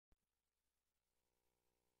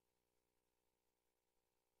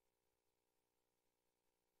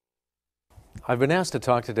I've been asked to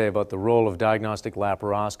talk today about the role of diagnostic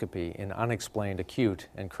laparoscopy in unexplained acute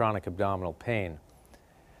and chronic abdominal pain.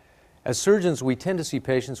 As surgeons, we tend to see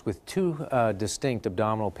patients with two distinct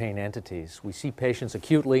abdominal pain entities. We see patients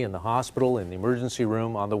acutely in the hospital, in the emergency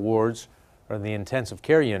room, on the wards, or in the intensive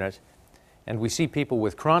care unit, and we see people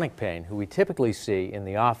with chronic pain who we typically see in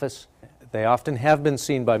the office. They often have been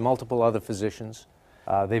seen by multiple other physicians.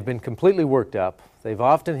 They've been completely worked up. They've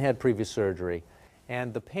often had previous surgery,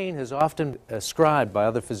 and the pain is often ascribed by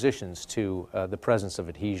other physicians to the presence of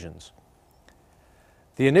adhesions.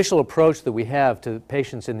 The initial approach that we have to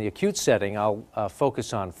patients in the acute setting I'll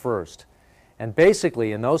focus on first. And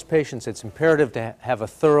basically, in those patients, it's imperative to have a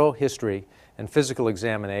thorough history and physical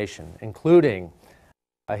examination, including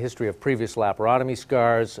a history of previous laparotomy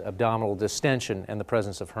scars, abdominal distension, and the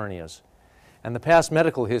presence of hernias. And the past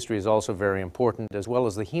medical history is also very important, as well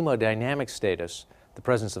as the hemodynamic status. The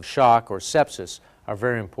presence of shock or sepsis are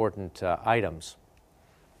very important items.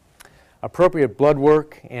 Appropriate blood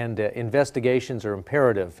work and investigations are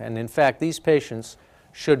imperative, and in fact these patients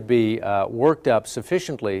should be worked up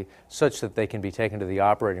sufficiently such that they can be taken to the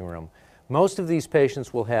operating room. Most of these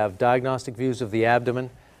patients will have diagnostic views of the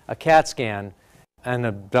abdomen, a CAT scan, and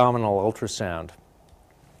abdominal ultrasound.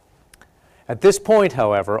 At this point,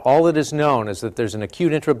 however, all that is known is that there's an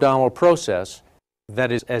acute intra-abdominal process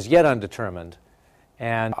that is as yet undetermined,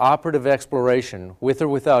 and operative exploration, with or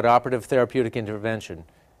without operative therapeutic intervention,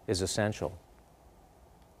 is essential.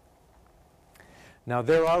 Now,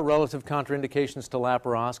 there are relative contraindications to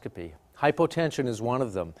laparoscopy. Hypotension is one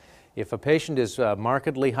of them. If a patient is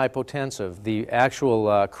markedly hypotensive, the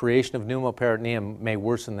actual creation of pneumoperitoneum may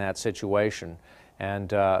worsen that situation, and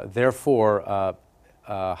therefore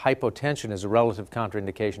hypotension is a relative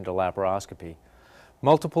contraindication to laparoscopy.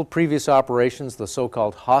 Multiple previous operations, the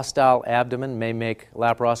so-called hostile abdomen, may make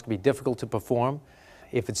laparoscopy difficult to perform.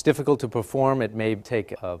 If it's difficult to perform, it may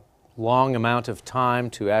take a long amount of time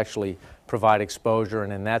to actually provide exposure,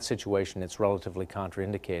 and in that situation it's relatively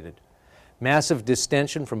contraindicated. Massive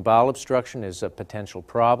distension from bowel obstruction is a potential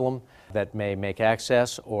problem that may make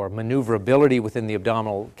access or maneuverability within the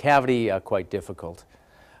abdominal cavity quite difficult,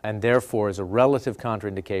 and therefore is a relative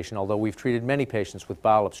contraindication, although we've treated many patients with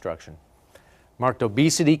bowel obstruction. Marked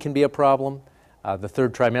obesity can be a problem. The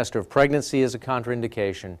third trimester of pregnancy is a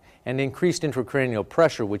contraindication, and increased intracranial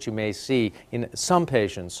pressure, which you may see in some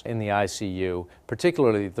patients in the ICU,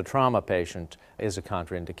 particularly the trauma patient, is a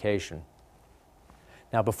contraindication.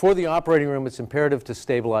 Now, before the operating room, it's imperative to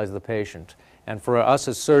stabilize the patient, and for us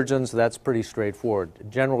as surgeons, that's pretty straightforward.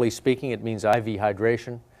 Generally speaking, it means IV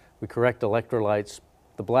hydration. We correct electrolytes.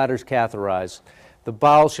 The bladder's catheterized. The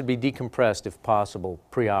bowel should be decompressed if possible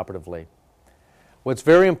preoperatively. What's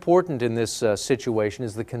very important in this situation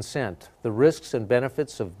is the consent. The risks and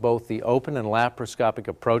benefits of both the open and laparoscopic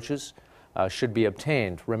approaches should be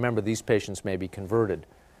obtained. Remember, these patients may be converted.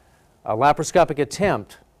 A laparoscopic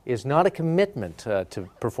attempt is not a commitment to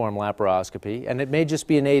perform laparoscopy, and it may just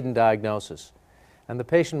be an aid in diagnosis. And the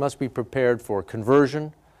patient must be prepared for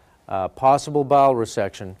conversion, possible bowel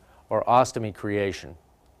resection, or ostomy creation.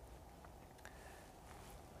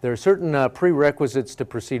 There are certain prerequisites to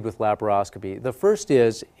proceed with laparoscopy. The first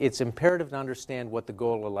is it's imperative to understand what the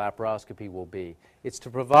goal of laparoscopy will be. It's to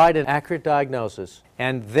provide an accurate diagnosis,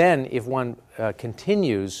 and then if one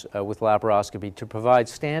continues with laparoscopy, to provide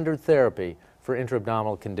standard therapy for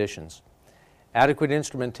intra-abdominal conditions. Adequate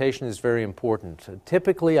instrumentation is very important.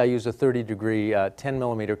 Typically, I use a 30-degree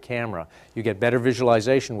 10-millimeter camera. You get better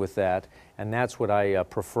visualization with that, and that's what I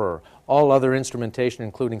prefer. All other instrumentation,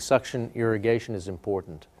 including suction irrigation, is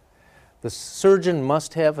important. The surgeon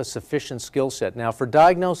must have a sufficient skill set. Now, for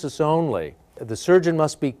diagnosis only, the surgeon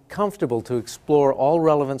must be comfortable to explore all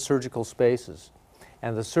relevant surgical spaces,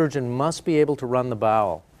 and the surgeon must be able to run the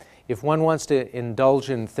bowel. If one wants to indulge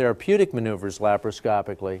in therapeutic maneuvers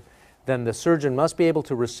laparoscopically, then the surgeon must be able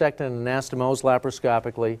to resect and anastomose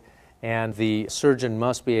laparoscopically, and the surgeon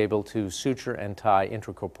must be able to suture and tie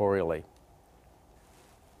intracorporeally.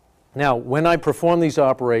 Now, when I perform these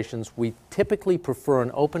operations, we typically prefer an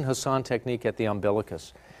open Hassan technique at the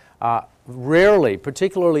umbilicus. Rarely,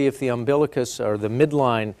 particularly if the umbilicus or the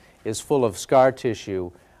midline is full of scar tissue,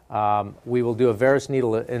 we will do a varus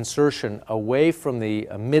needle insertion away from the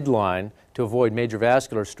midline to avoid major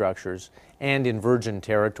vascular structures and in virgin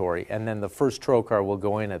territory, and then the first trocar will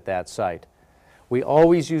go in at that site. We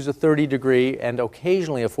always use a 30-degree and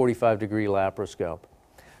occasionally a 45-degree laparoscope.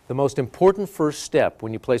 The most important first step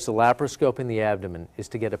when you place the laparoscope in the abdomen is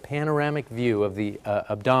to get a panoramic view of the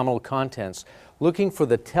abdominal contents, looking for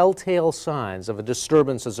the telltale signs of a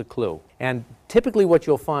disturbance as a clue. And typically what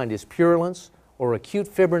you'll find is purulence or acute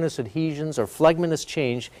fibrinous adhesions or phlegmonous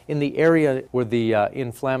change in the area where the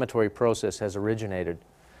inflammatory process has originated.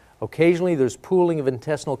 Occasionally there's pooling of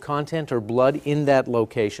intestinal content or blood in that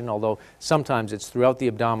location, although sometimes it's throughout the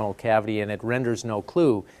abdominal cavity and it renders no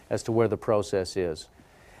clue as to where the process is.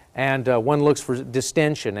 And one looks for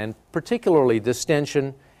distension, and particularly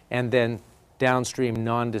distension and then downstream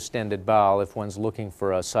non-distended bowel if one's looking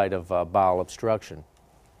for a site of bowel obstruction.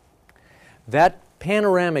 That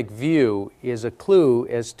panoramic view is a clue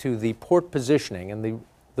as to the port positioning, and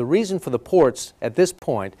the reason for the ports at this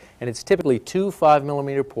point, and it's typically 2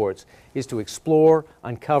 5-millimeter ports, is to explore,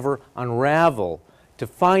 uncover, unravel, to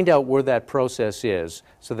find out where that process is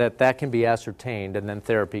so that that can be ascertained and then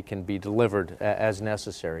therapy can be delivered as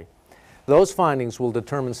necessary. Those findings will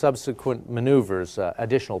determine subsequent maneuvers,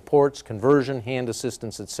 additional ports, conversion, hand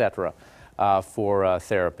assistance, etc. For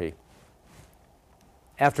therapy.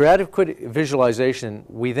 After adequate visualization,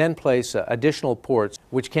 we then place additional ports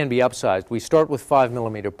which can be upsized. We start with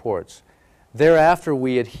 5-millimeter ports. Thereafter,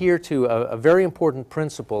 we adhere to a very important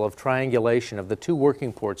principle of triangulation of the 2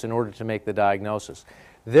 working ports in order to make the diagnosis.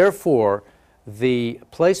 Therefore, the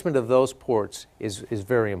placement of those ports is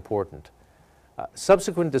very important.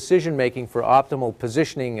 Subsequent decision-making for optimal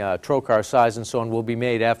positioning, trocar size, and so on will be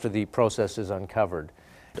made after the process is uncovered.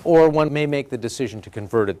 Or one may make the decision to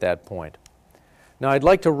convert at that point. Now, I'd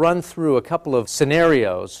like to run through a couple of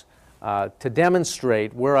scenarios to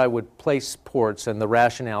demonstrate where I would place ports and the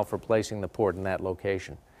rationale for placing the port in that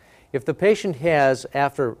location. If the patient has,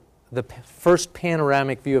 after the first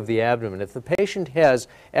panoramic view of the abdomen, if the patient has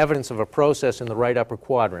evidence of a process in the right upper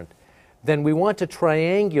quadrant, then we want to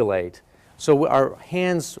triangulate. So our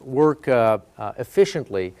hands work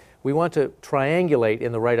efficiently. We want to triangulate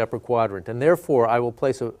in the right upper quadrant, and therefore I will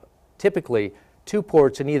place typically 2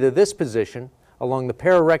 ports in either this position along the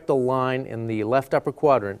pararectal line in the left upper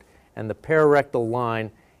quadrant and the pararectal line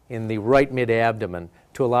in the right mid-abdomen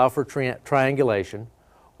to allow for triangulation,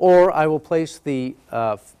 or I will place the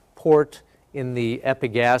port in the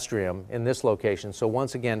epigastrium in this location, so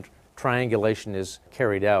once again triangulation is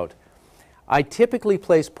carried out. I typically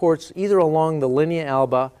place ports either along the linea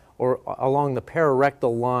alba or along the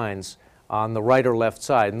pararectal lines on the right or left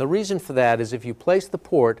side, and the reason for that is if you place the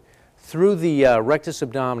port through the rectus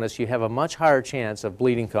abdominis, you have a much higher chance of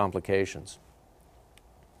bleeding complications.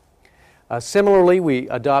 Similarly, we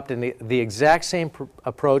adopt the exact same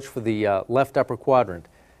approach for the left upper quadrant,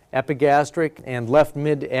 epigastric and left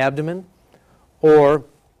mid-abdomen, or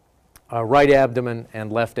right abdomen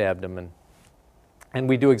and left abdomen. And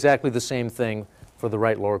we do exactly the same thing for the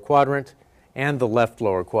right lower quadrant and the left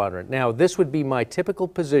lower quadrant. Now, this would be my typical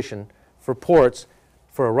position for ports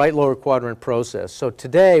for a right lower quadrant process. So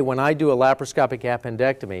today, when I do a laparoscopic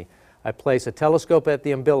appendectomy, I place a telescope at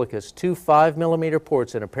the umbilicus, 2 5-millimeter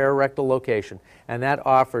ports in a pararectal location, and that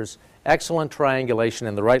offers excellent triangulation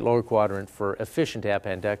in the right lower quadrant for efficient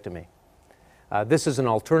appendectomy. This is an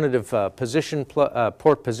alternative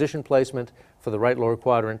port position placement for the right lower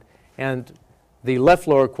quadrant, and the left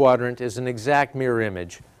lower quadrant is an exact mirror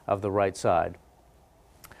image of the right side.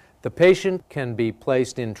 The patient can be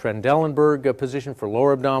placed in Trendelenburg position for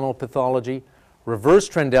lower abdominal pathology, reverse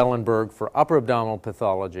Trendelenburg for upper abdominal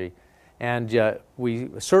pathology, and we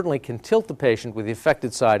certainly can tilt the patient with the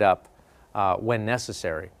affected side up when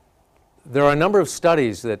necessary. There are a number of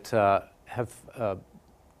studies that have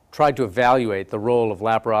tried to evaluate the role of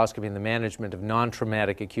laparoscopy in the management of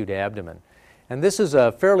non-traumatic acute abdomen. And this is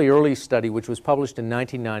a fairly early study which was published in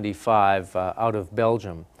 1995 out of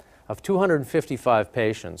Belgium of 255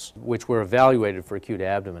 patients which were evaluated for acute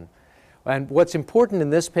abdomen. And what's important in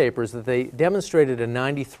this paper is that they demonstrated a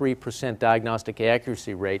 93% diagnostic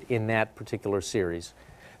accuracy rate in that particular series.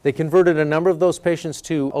 They converted a number of those patients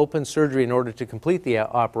to open surgery in order to complete the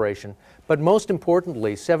operation, but most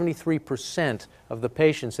importantly, 73% of the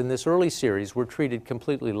patients in this early series were treated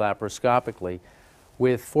completely laparoscopically,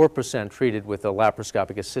 with 4% treated with a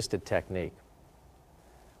laparoscopic assisted technique.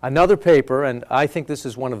 Another paper, and I think this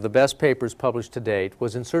is one of the best papers published to date,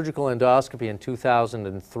 was in surgical endoscopy in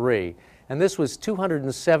 2003, and this was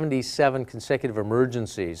 277 consecutive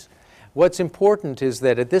emergencies. What's important is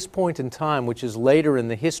that at this point in time, which is later in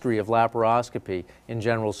the history of laparoscopy in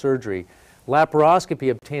general surgery, laparoscopy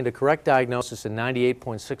obtained a correct diagnosis in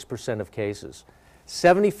 98.6% of cases.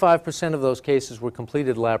 75% of those cases were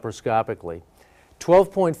completed laparoscopically.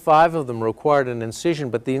 12.5 of them required an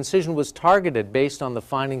incision, but the incision was targeted based on the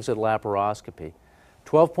findings at laparoscopy.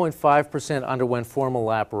 12.5% underwent formal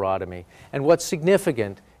laparotomy. And what's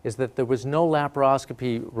significant is that there was no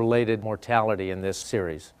laparoscopy-related mortality in this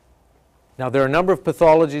series. Now, there are a number of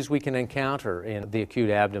pathologies we can encounter in the acute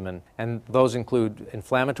abdomen, and those include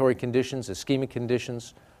inflammatory conditions, ischemic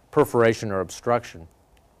conditions, perforation or obstruction.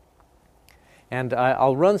 And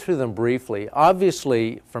I'll run through them briefly.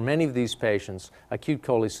 Obviously, for many of these patients, acute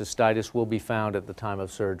cholecystitis will be found at the time of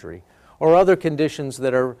surgery, or other conditions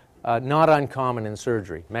that are not uncommon in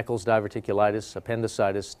surgery: Meckel's diverticulitis,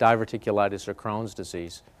 appendicitis, diverticulitis, or Crohn's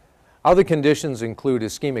disease. Other conditions include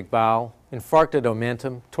ischemic bowel, infarcted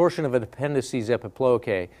omentum, torsion of appendices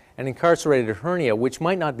epiploicae, and incarcerated hernia, which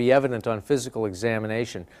might not be evident on physical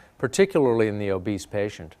examination, particularly in the obese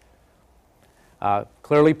patient.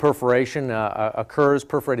 Clearly, perforation occurs: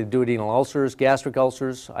 perforated duodenal ulcers, gastric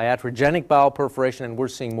ulcers, iatrogenic bowel perforation, and we're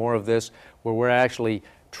seeing more of this where we're actually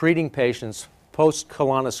treating patients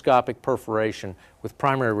post-colonoscopic perforation with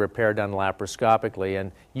primary repair done laparoscopically,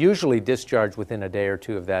 and usually discharged within a day or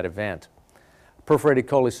two of that event. Perforated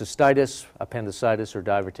cholecystitis, appendicitis, or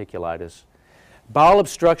diverticulitis. Bowel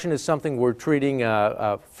obstruction is something we're treating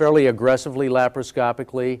fairly aggressively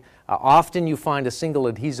laparoscopically. Often you find a single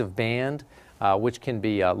adhesive band which can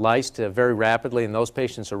be lysed very rapidly, and those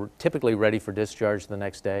patients are typically ready for discharge the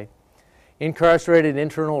next day. Incarcerated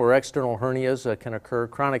internal or external hernias can occur: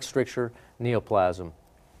 chronic stricture, neoplasm.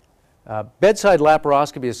 Bedside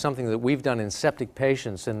laparoscopy is something that we've done in septic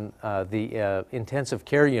patients in the intensive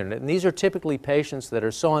care unit, and these are typically patients that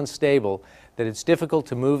are so unstable that it's difficult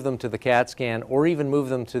to move them to the CAT scan or even move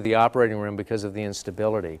them to the operating room because of the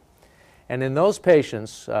instability. And in those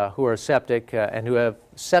patients who are septic and who have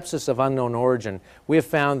sepsis of unknown origin, we have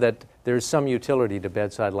found that there's some utility to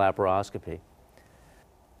bedside laparoscopy.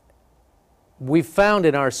 We've found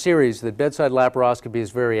in our series that bedside laparoscopy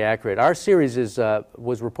is very accurate. Our series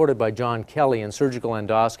was reported by John Kelly in Surgical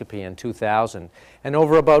Endoscopy in 2000. And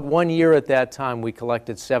over about 1 year at that time, we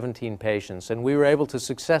collected 17 patients, and we were able to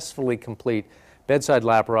successfully complete bedside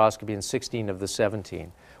laparoscopy in 16 of the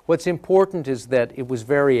 17. What's important is that it was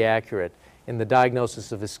very accurate in the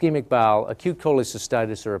diagnosis of ischemic bowel, acute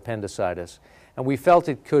cholecystitis, or appendicitis. And we felt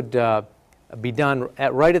it could be done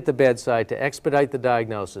right at the bedside to expedite the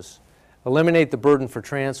diagnosis, eliminate the burden for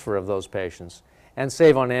transfer of those patients, and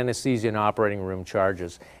save on anesthesia and operating room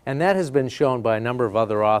charges. And that has been shown by a number of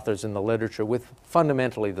other authors in the literature with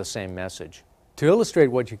fundamentally the same message. To illustrate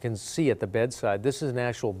what you can see at the bedside, this is an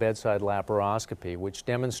actual bedside laparoscopy which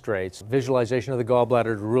demonstrates visualization of the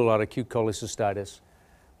gallbladder to rule out acute cholecystitis.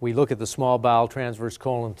 We look at the small bowel transverse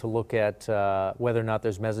colon to look at whether or not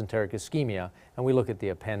there's mesenteric ischemia, and we look at the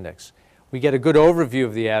appendix. We get a good overview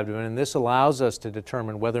of the abdomen, and this allows us to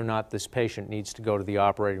determine whether or not this patient needs to go to the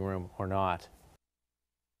operating room or not.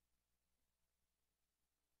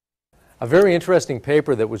 A very interesting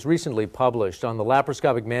paper that was recently published on the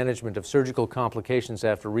laparoscopic management of surgical complications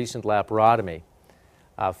after recent laparotomy.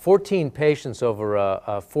 14 patients over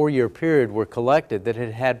a 4-year period were collected that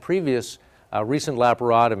had had previous recent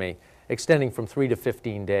laparotomy extending from 3 to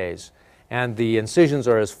 15 days. And the incisions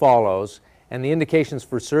are as follows. And the indications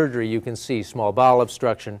for surgery, you can see small bowel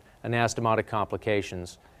obstruction, anastomotic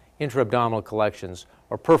complications, intra-abdominal collections,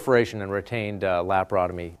 or perforation and retained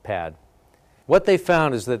laparotomy pad. What they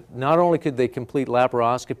found is that not only could they complete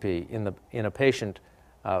laparoscopy in a patient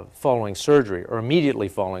following surgery or immediately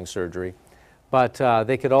following surgery, but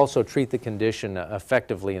they could also treat the condition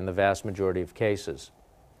effectively in the vast majority of cases.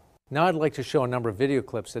 Now I'd like to show a number of video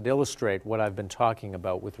clips that illustrate what I've been talking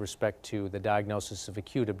about with respect to the diagnosis of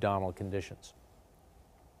acute abdominal conditions.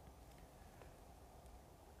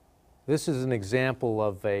 This is an example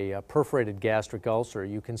of a perforated gastric ulcer.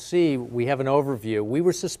 You can see we have an overview. We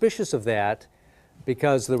were suspicious of that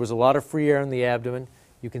because there was a lot of free air in the abdomen.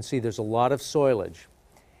 You can see there's a lot of soilage.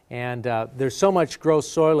 And there's so much gross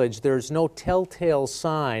soilage, there's no telltale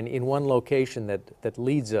sign in one location that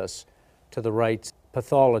leads us to the right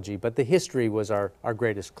pathology, but the history was our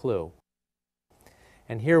greatest clue.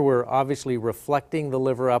 And here we're obviously reflecting the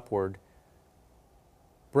liver upward,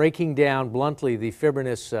 breaking down bluntly the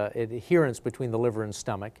fibrinous adherence between the liver and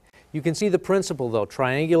stomach. You can see the principle though: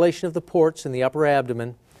 triangulation of the ports in the upper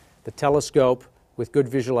abdomen, the telescope with good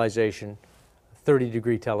visualization,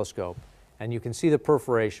 30-degree telescope. And you can see the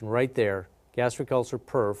perforation right there, gastric ulcer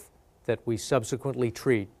perf, that we subsequently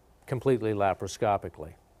treat completely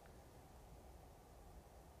laparoscopically.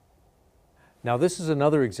 Now this is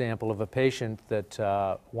another example of a patient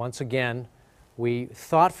that, once again, we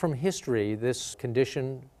thought from history this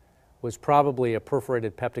condition was probably a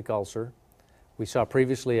perforated peptic ulcer. We saw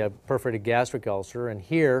previously a perforated gastric ulcer, and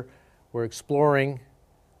here we're exploring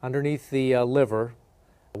underneath the liver,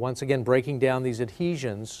 once again breaking down these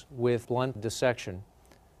adhesions with blunt dissection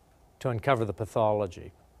to uncover the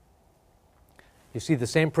pathology. You see the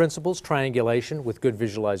same principles: triangulation with good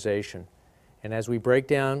visualization. And as we break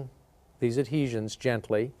down these adhesions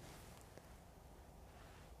gently,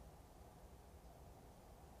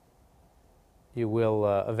 you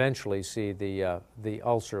will eventually see the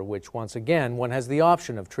ulcer, which once again, one has the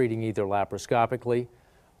option of treating either laparoscopically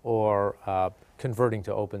or converting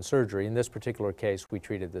to open surgery. In this particular case, we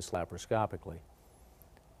treated this laparoscopically.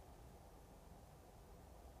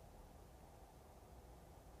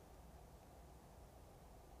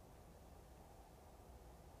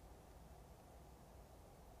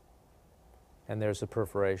 And there's the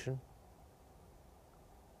perforation.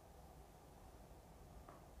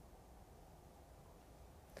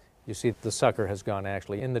 You see the sucker has gone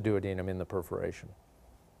actually in the duodenum in the perforation.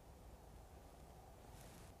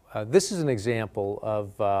 This is an example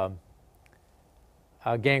of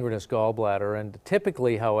a gangrenous gallbladder, and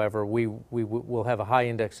typically, however, we will have a high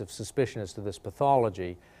index of suspicion as to this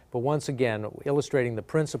pathology. But once again, illustrating the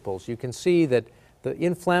principles, you can see that the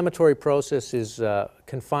inflammatory process is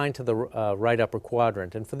confined to the right upper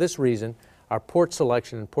quadrant, and for this reason, our port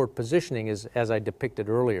selection and port positioning is, as I depicted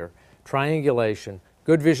earlier, triangulation,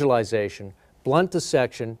 good visualization, blunt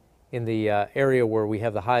dissection in the area where we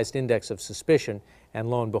have the highest index of suspicion, and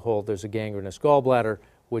lo and behold, there's a gangrenous gallbladder,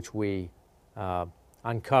 which we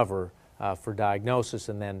uncover for diagnosis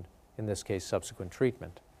and then, in this case, subsequent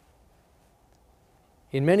treatment.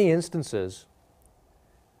 In many instances,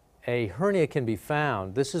 a hernia can be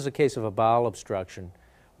found. This is a case of a bowel obstruction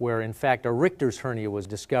where, in fact, a Richter's hernia was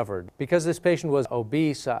discovered. Because this patient was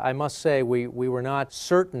obese, I must say we were not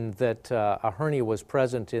certain that a hernia was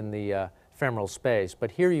present in the femoral space.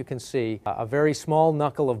 But here you can see a very small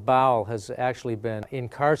knuckle of bowel has actually been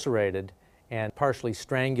incarcerated and partially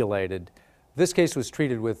strangulated. This case was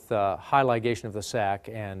treated with high ligation of the sac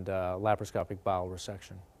and laparoscopic bowel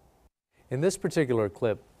resection. In this particular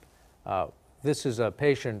clip, this is a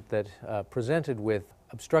patient that presented with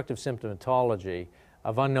obstructive symptomatology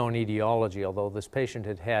of unknown etiology, although this patient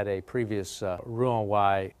had had a previous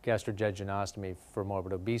Roux-en-Y gastrojejunostomy for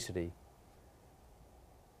morbid obesity.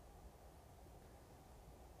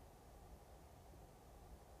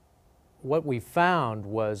 What we found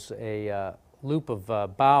was a loop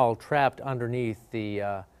of bowel trapped underneath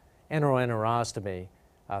the enteroenterostomy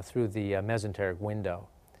through the mesenteric window.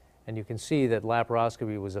 And you can see that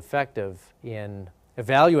laparoscopy was effective in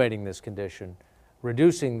evaluating this condition,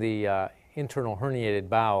 reducing the internal herniated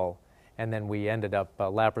bowel, and then we ended up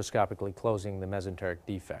laparoscopically closing the mesenteric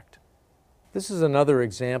defect. This is another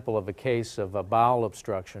example of a case of a bowel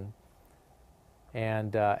obstruction,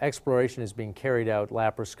 and exploration is being carried out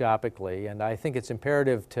laparoscopically, and I think it's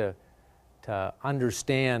imperative to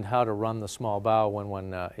understand how to run the small bowel when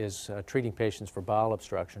one is treating patients for bowel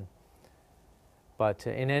obstruction. But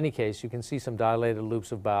in any case, you can see some dilated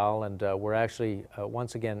loops of bowel, and we're actually,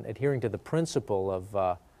 once again, adhering to the principle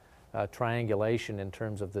of triangulation in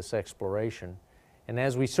terms of this exploration. And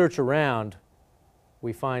as we search around,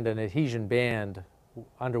 we find an adhesion band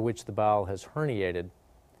under which the bowel has herniated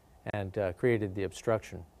and created the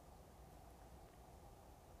obstruction.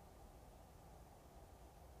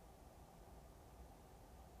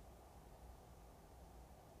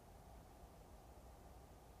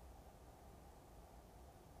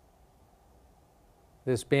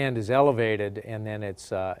 This band is elevated, and then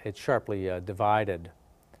it's sharply divided.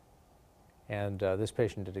 And this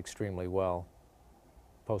patient did extremely well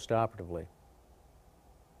postoperatively.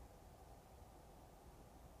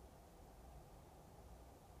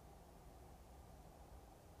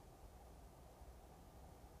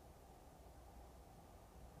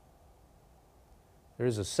 There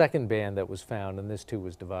is a second band that was found, and this too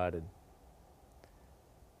was divided.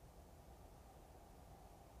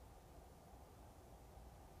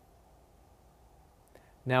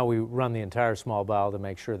 Now we run the entire small bowel to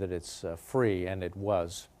make sure that it's free, and it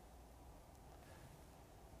was.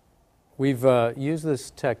 We've used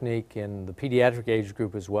this technique in the pediatric age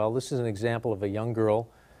group as well. This is an example of a young girl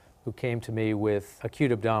who came to me with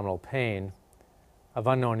acute abdominal pain of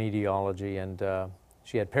unknown etiology, and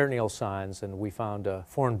she had peritoneal signs, and we found a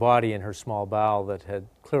foreign body in her small bowel that had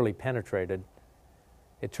clearly penetrated.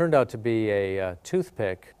 It turned out to be a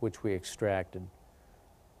toothpick, which we extracted.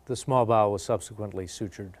 The small bowel was subsequently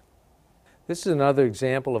sutured. This is another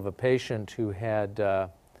example of a patient who had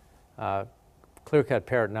clear-cut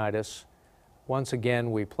peritonitis. Once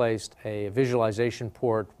again, we placed a visualization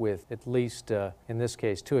port with at least, in this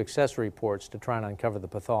case, 2 accessory ports to try and uncover the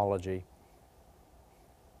pathology.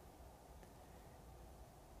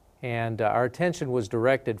 And our attention was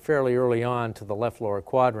directed fairly early on to the left lower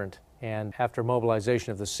quadrant, and after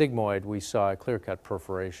mobilization of the sigmoid, we saw a clear-cut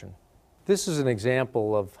perforation. This is an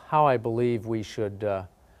example of how I believe we should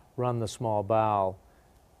run the small bowel.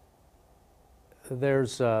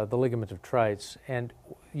 there's the ligament of Treitz, and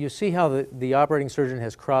you see how the operating surgeon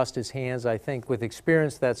has crossed his hands. I think with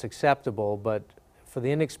experience that's acceptable, but for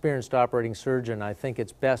the inexperienced operating surgeon, I think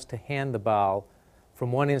it's best to hand the bowel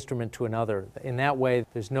from one instrument to another. In that way,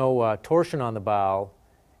 there's no torsion on the bowel,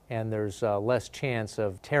 and there's less chance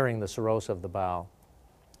of tearing the serosa of the bowel.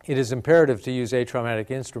 It is imperative to use atraumatic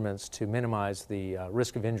instruments to minimize the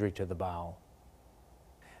risk of injury to the bowel.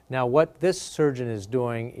 Now, what this surgeon is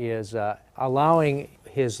doing is allowing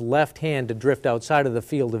his left hand to drift outside of the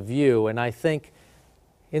field of view, and I think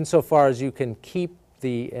insofar as you can keep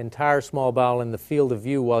the entire small bowel in the field of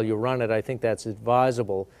view while you run it, I think that's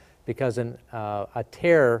advisable, because a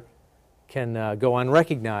tear can go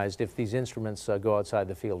unrecognized if these instruments go outside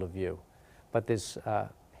the field of view. But this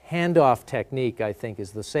handoff technique, I think,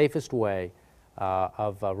 is the safest way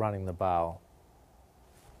of running the bowel.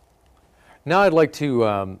 Now I'd like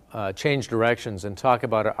to change directions and talk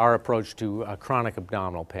about our approach to chronic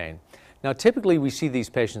abdominal pain. Now typically we see these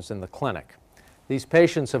patients in the clinic. These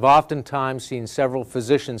patients have oftentimes seen several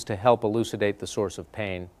physicians to help elucidate the source of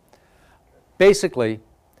pain. Basically,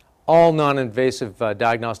 all non-invasive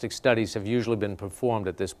diagnostic studies have usually been performed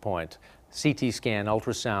at this point. CT scan,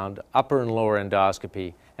 ultrasound, upper and lower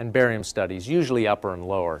endoscopy, and barium studies, usually upper and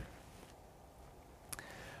lower.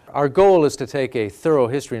 Our goal is to take a thorough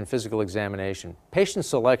history and physical examination. Patient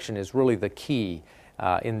selection is really the key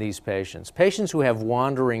in these patients. Patients who have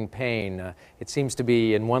wandering pain, it seems to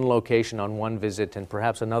be in one location on one visit and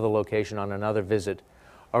perhaps another location on another visit,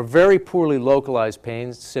 or very poorly localized pain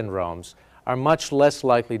syndromes, are much less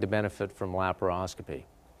likely to benefit from laparoscopy.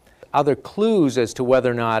 Other clues as to whether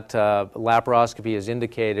or not laparoscopy is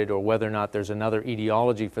indicated or whether or not there's another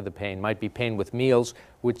etiology for the pain might be pain with meals,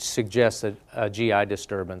 which suggests a GI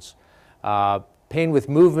disturbance. Pain with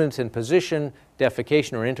movement and position,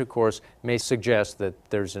 defecation or intercourse may suggest that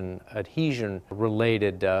there's an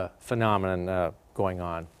adhesion-related phenomenon going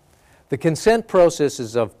on. The consent process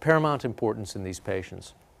is of paramount importance in these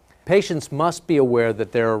patients. Patients must be aware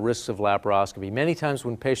that there are risks of laparoscopy. Many times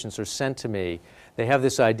when patients are sent to me, they have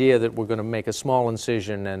this idea that we're going to make a small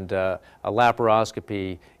incision and a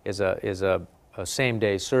laparoscopy is a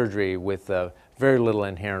same-day surgery with very little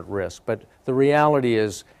inherent risk. But the reality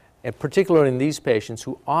is, particularly in these patients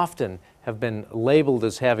who often have been labeled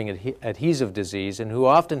as having adhesive disease and who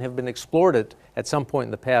often have been explored at some point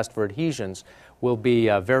in the past for adhesions, will be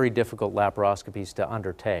very difficult laparoscopies to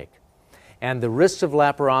undertake. And the risks of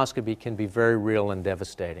laparoscopy can be very real and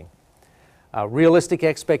devastating. Realistic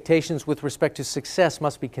expectations with respect to success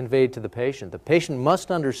must be conveyed to the patient. The patient must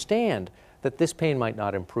understand that this pain might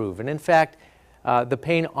not improve. And in fact, the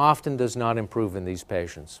pain often does not improve in these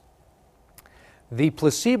patients. The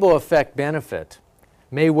placebo effect benefit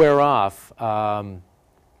may wear off,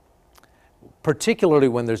 particularly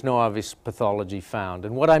when there's no obvious pathology found.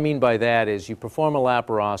 And what I mean by that is you perform a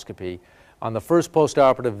laparoscopy. On the first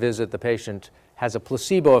postoperative visit, the patient has a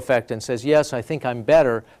placebo effect and says, yes, I think I'm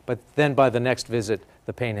better, but then by the next visit,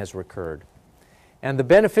 the pain has recurred. And the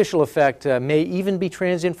beneficial effect may even be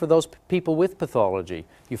transient for those people with pathology.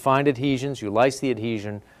 You find adhesions, you lyse the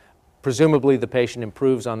adhesion, presumably the patient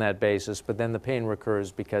improves on that basis, but then the pain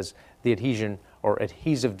recurs because the adhesion or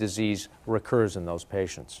adhesive disease recurs in those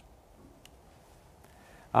patients.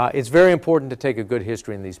 It's very important to take a good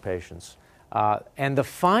history in these patients. And the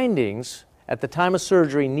findings at the time of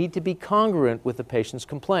surgery need to be congruent with the patient's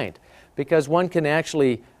complaint, because one can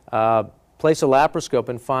actually place a laparoscope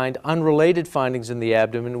and find unrelated findings in the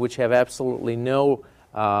abdomen which have absolutely no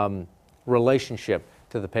relationship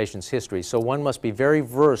to the patient's history. So one must be very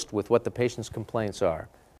versed with what the patient's complaints are,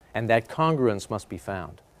 and that congruence must be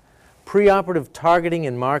found. Preoperative targeting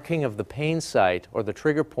and marking of the pain site or the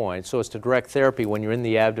trigger point so as to direct therapy when you're in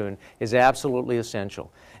the abdomen is absolutely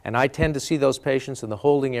essential. And I tend to see those patients in the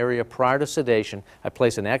holding area prior to sedation. I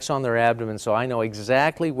place an X on their abdomen so I know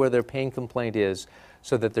exactly where their pain complaint is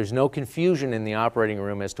so that there's no confusion in the operating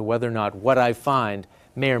room as to whether or not what I find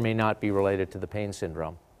may or may not be related to the pain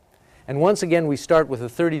syndrome. And once again, we start with a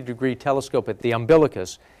 30-degree telescope at the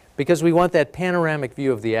umbilicus because we want that panoramic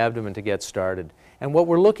view of the abdomen to get started. And what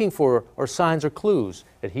we're looking for are signs or clues,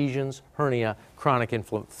 adhesions, hernia, chronic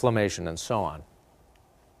inflammation, and so on.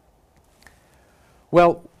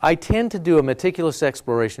 Well, I tend to do a meticulous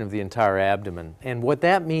exploration of the entire abdomen, and what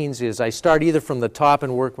that means is I start either from the top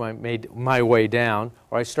and work my way down,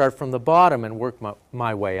 or I start from the bottom and work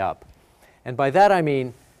my way up. And by that I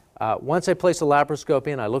mean, once I place a laparoscope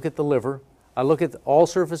in, I look at the liver, I look at all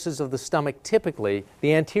surfaces of the stomach typically,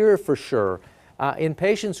 the anterior for sure. In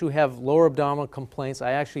patients who have lower abdominal complaints,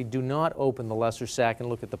 I actually do not open the lesser sac and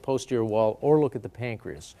look at the posterior wall or look at the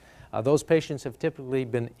pancreas. Those patients have typically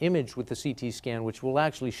been imaged with the CT scan, which will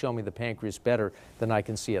actually show me the pancreas better than I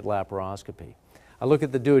can see at laparoscopy. I look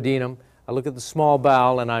at the duodenum, I look at the small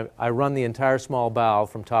bowel, and I run the entire small bowel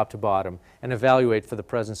from top to bottom and evaluate for the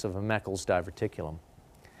presence of a Meckel's diverticulum.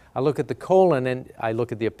 I look at the colon and I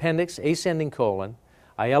look at the appendix, ascending colon.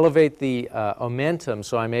 I elevate the omentum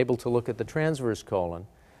so I'm able to look at the transverse colon.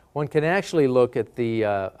 One can actually look at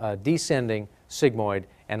the descending sigmoid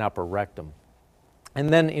and upper rectum. And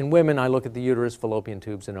then in women, I look at the uterus, fallopian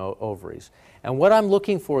tubes, and ovaries. And what I'm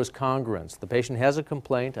looking for is congruence. The patient has a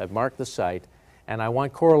complaint, I've marked the site, and I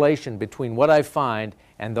want correlation between what I find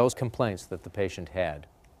and those complaints that the patient had.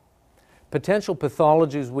 Potential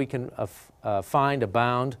pathologies we can find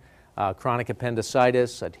abound: chronic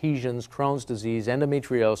appendicitis, adhesions, Crohn's disease,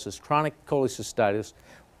 endometriosis, chronic cholecystitis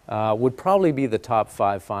would probably be the top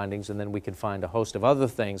 5 findings, and then we can find a host of other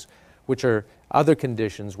things, which are other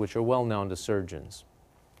conditions which are well known to surgeons.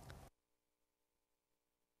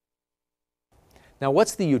 Now,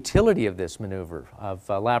 what's the utility of this maneuver of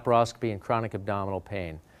laparoscopy and chronic abdominal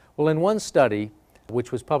pain? Well, in one study,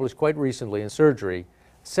 which was published quite recently in Surgery,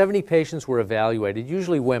 70 patients were evaluated,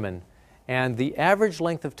 usually women, and the average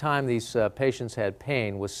length of time these patients had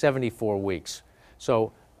pain was 74 weeks,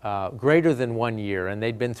 so greater than 1 year, and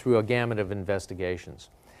they'd been through a gamut of investigations.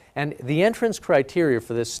 And the entrance criteria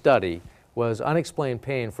for this study was unexplained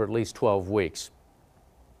pain for at least 12 weeks.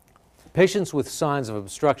 Patients with signs of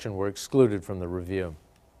obstruction were excluded from the review.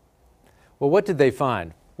 Well, what did they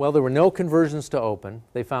find? Well, there were no conversions to open.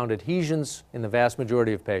 They found adhesions in the vast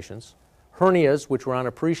majority of patients, hernias, which were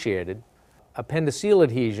unappreciated, appendiceal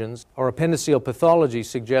adhesions or appendiceal pathology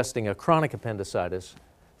suggesting a chronic appendicitis,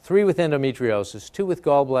 3 with endometriosis, 2 with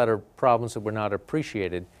gallbladder problems that were not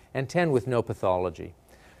appreciated, and 10 with no pathology.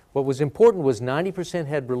 What was important was 90%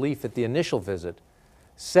 had relief at the initial visit,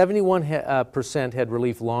 71% had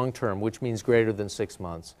relief long-term, which means greater than 6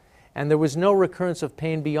 months, and there was no recurrence of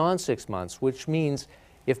pain beyond 6 months, which means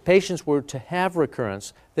if patients were to have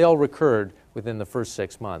recurrence, they all recurred within the first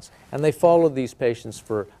 6 months. And they followed these patients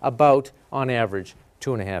for about, on average,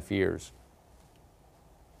 2.5 years.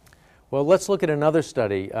 Well, let's look at another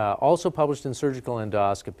study, also published in Surgical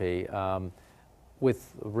Endoscopy,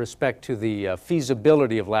 with respect to the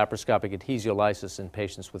feasibility of laparoscopic adhesiolysis in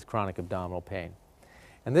patients with chronic abdominal pain.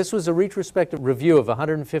 And this was a retrospective review of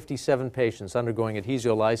 157 patients undergoing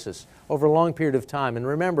adhesiolysis over a long period of time. And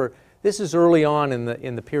remember, this is early on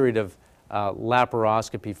in the period of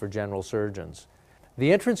laparoscopy for general surgeons.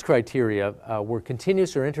 The entrance criteria were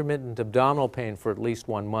continuous or intermittent abdominal pain for at least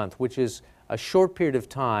 1 month, which is a short period of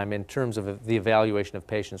time in terms of the evaluation of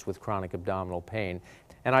patients with chronic abdominal pain.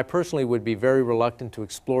 And I personally would be very reluctant to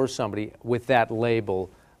explore somebody with that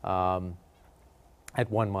label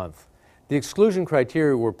at 1 month. The exclusion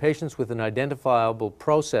criteria were patients with an identifiable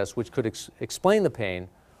process which could explain the pain,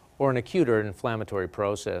 or an acute or inflammatory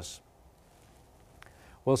process.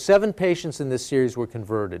 Well, 7 patients in this series were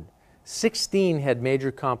converted. 16 had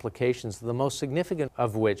major complications, the most significant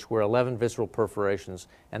of which were 11 visceral perforations,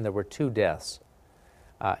 and there were 2 deaths.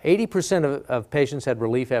 80% of patients had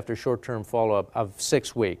relief after short-term follow-up of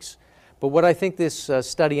 6 weeks. But what I think this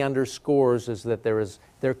study underscores is that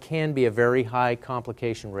there can be a very high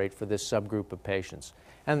complication rate for this subgroup of patients.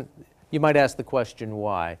 And you might ask the question,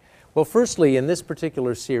 why? Well, firstly, in this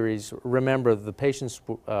particular series, remember the patients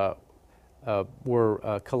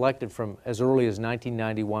were collected from as early as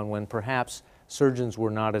 1991, when perhaps surgeons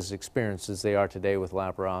were not as experienced as they are today with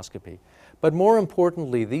laparoscopy. But more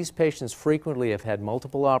importantly, these patients frequently have had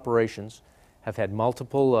multiple operations, have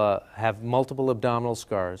multiple abdominal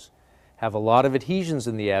scars, have a lot of adhesions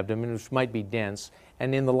in the abdomen, which might be dense,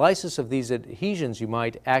 and in the lysis of these adhesions, you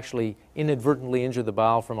might actually inadvertently injure the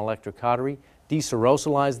bowel from electrocautery,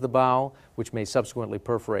 deserosalize the bowel, which may subsequently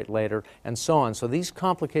perforate later, and so on. So these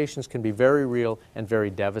complications can be very real and very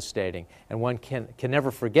devastating, and one can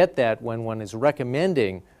never forget that when one is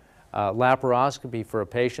recommending laparoscopy for a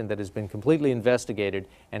patient that has been completely investigated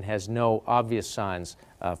and has no obvious signs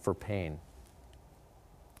for pain.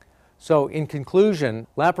 So in conclusion,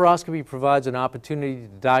 laparoscopy provides an opportunity to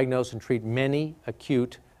diagnose and treat many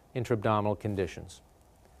acute intra-abdominal conditions.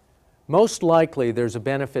 Most likely there's a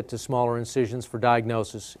benefit to smaller incisions for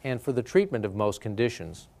diagnosis and for the treatment of most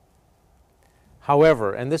conditions.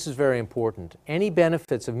 However, and this is very important, any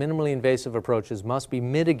benefits of minimally invasive approaches must be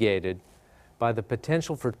mitigated by the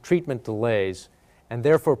potential for treatment delays, and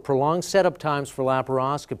therefore prolonged setup times for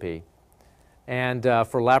laparoscopy and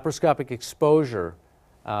for laparoscopic exposure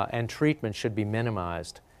and treatment should be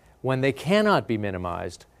minimized. When they cannot be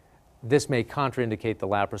minimized, this may contraindicate the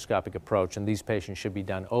laparoscopic approach, and these patients should be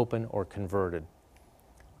done open or converted.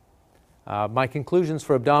 My conclusions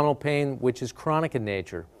for abdominal pain, which is chronic in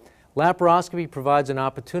nature. Laparoscopy provides an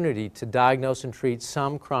opportunity to diagnose and treat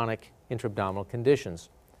some chronic intra-abdominal conditions.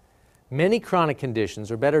 Many chronic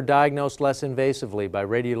conditions are better diagnosed less invasively by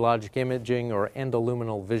radiologic imaging or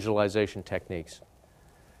endoluminal visualization techniques.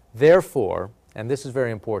 Therefore, and this is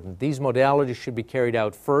very important, these modalities should be carried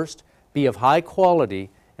out first, be of high quality,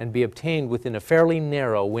 and be obtained within a fairly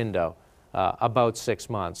narrow window, about 6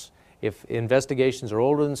 months. If investigations are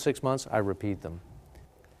older than 6 months, I repeat them.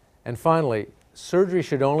 And finally, surgery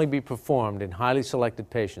should only be performed in highly selected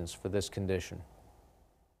patients for this condition.